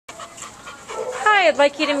Hi, I'd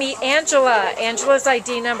like you to meet Angela. Angela's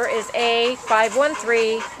ID number is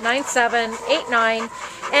A5139789.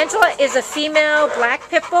 Angela is a female black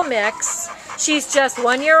pit bull mix. She's just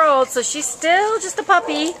 1 year old, so she's still just a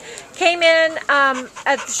puppy. Came in on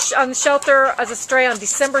the shelter as a stray on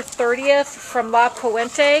December 30th from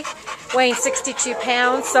Puente, weighing 62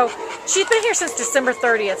 pounds. So she's been here since December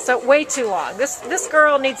 30th, so way too long. This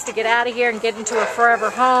girl needs to get out of here and get into her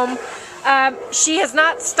forever home. She has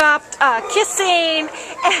not stopped kissing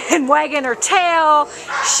and wagging her tail.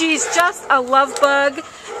 She's just a love bug.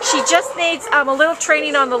 She just needs a little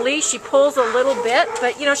training on the leash. She pulls a little bit,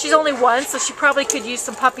 but you know, she's only one, so she probably could use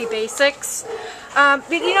some puppy basics. But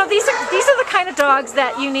you know, these are the kind of dogs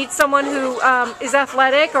that you need someone who is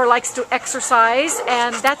athletic or likes to exercise,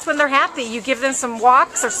 and that's when they're happy. You give them some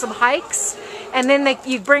walks or some hikes, and then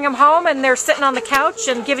you bring them home, and they're sitting on the couch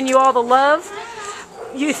and giving you all the love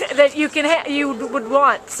that you would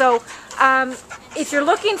want. So if you're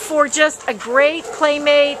looking for just a great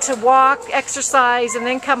playmate to walk, exercise, and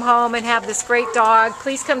then come home and have this great dog,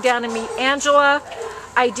 please come down and meet Angela.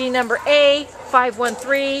 ID number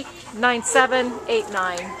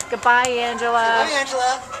A5139789. Goodbye, Angela. Bye,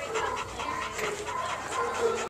 Angela.